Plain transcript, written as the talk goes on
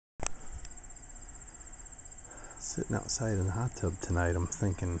Sitting outside in the hot tub tonight, I'm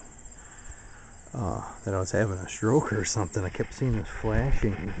thinking that I was having a stroke or something. I kept seeing this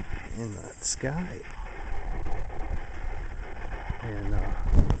flashing in the sky, and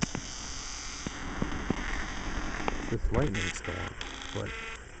it's this lightning storm. But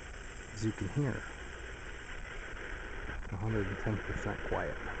as you can hear, it's 110%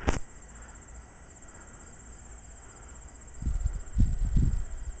 quiet.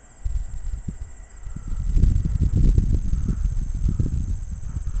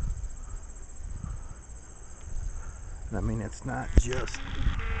 I mean, it's not just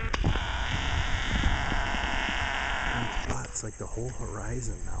one spot, it's like the whole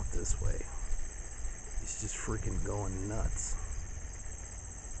horizon out this way. It's just freaking going nuts.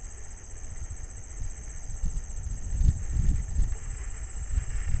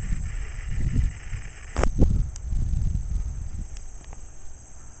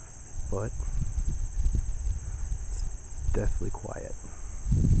 But it's deathly quiet.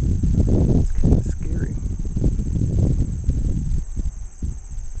 It's kind of scary.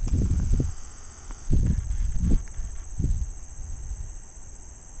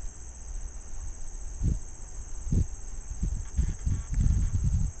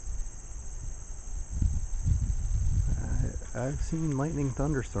 I've seen lightning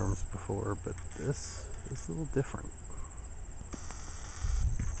thunderstorms before, but this is a little different.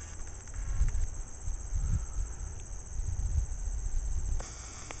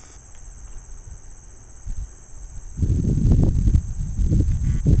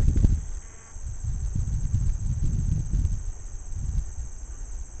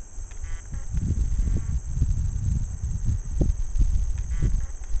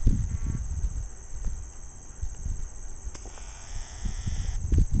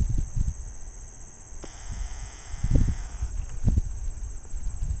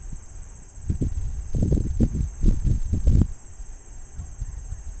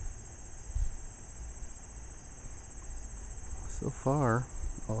 So far,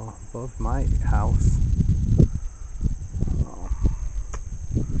 above my house,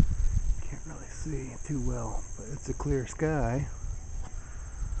 can't really see too well, but it's a clear sky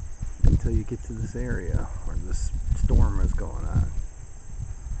until you get to this area where this storm is going on.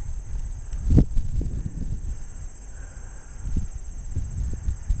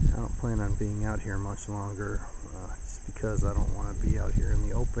 I don't plan on being out here much longer, just because I don't want to be out here in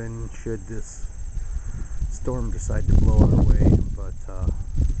the open should this storm decide to blow our way. But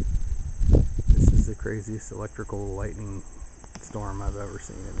this is the craziest electrical lightning storm I've ever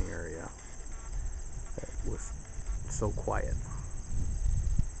seen in the area. It was so quiet.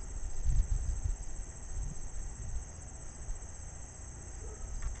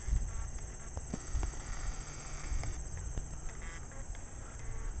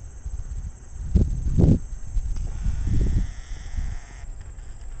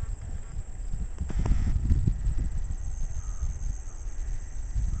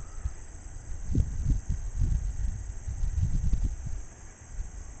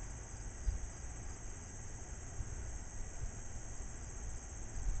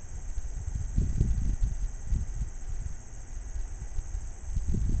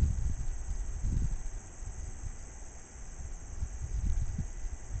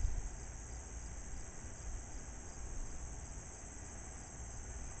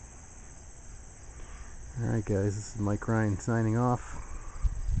 Alright guys, this is Mike Ryan signing off.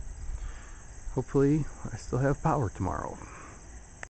 Hopefully I still have power tomorrow.